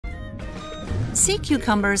Sea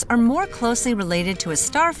cucumbers are more closely related to a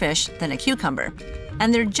starfish than a cucumber,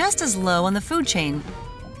 and they're just as low on the food chain.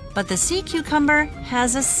 But the sea cucumber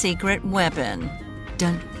has a secret weapon.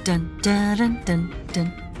 Dun, dun, dun, dun, dun,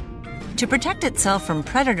 dun. To protect itself from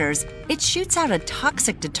predators, it shoots out a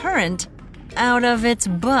toxic deterrent out of its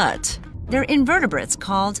butt. They're invertebrates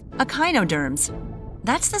called echinoderms.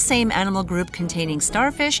 That's the same animal group containing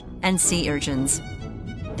starfish and sea urchins.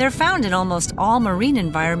 They're found in almost all marine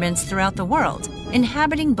environments throughout the world,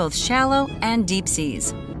 inhabiting both shallow and deep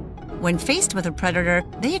seas. When faced with a predator,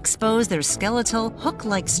 they expose their skeletal,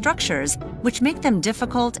 hook-like structures, which make them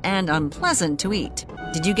difficult and unpleasant to eat.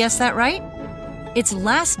 Did you guess that right? Its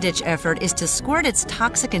last-ditch effort is to squirt its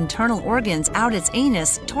toxic internal organs out its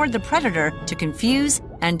anus toward the predator to confuse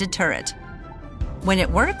and deter it. When it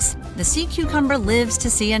works, the sea cucumber lives to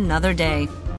see another day.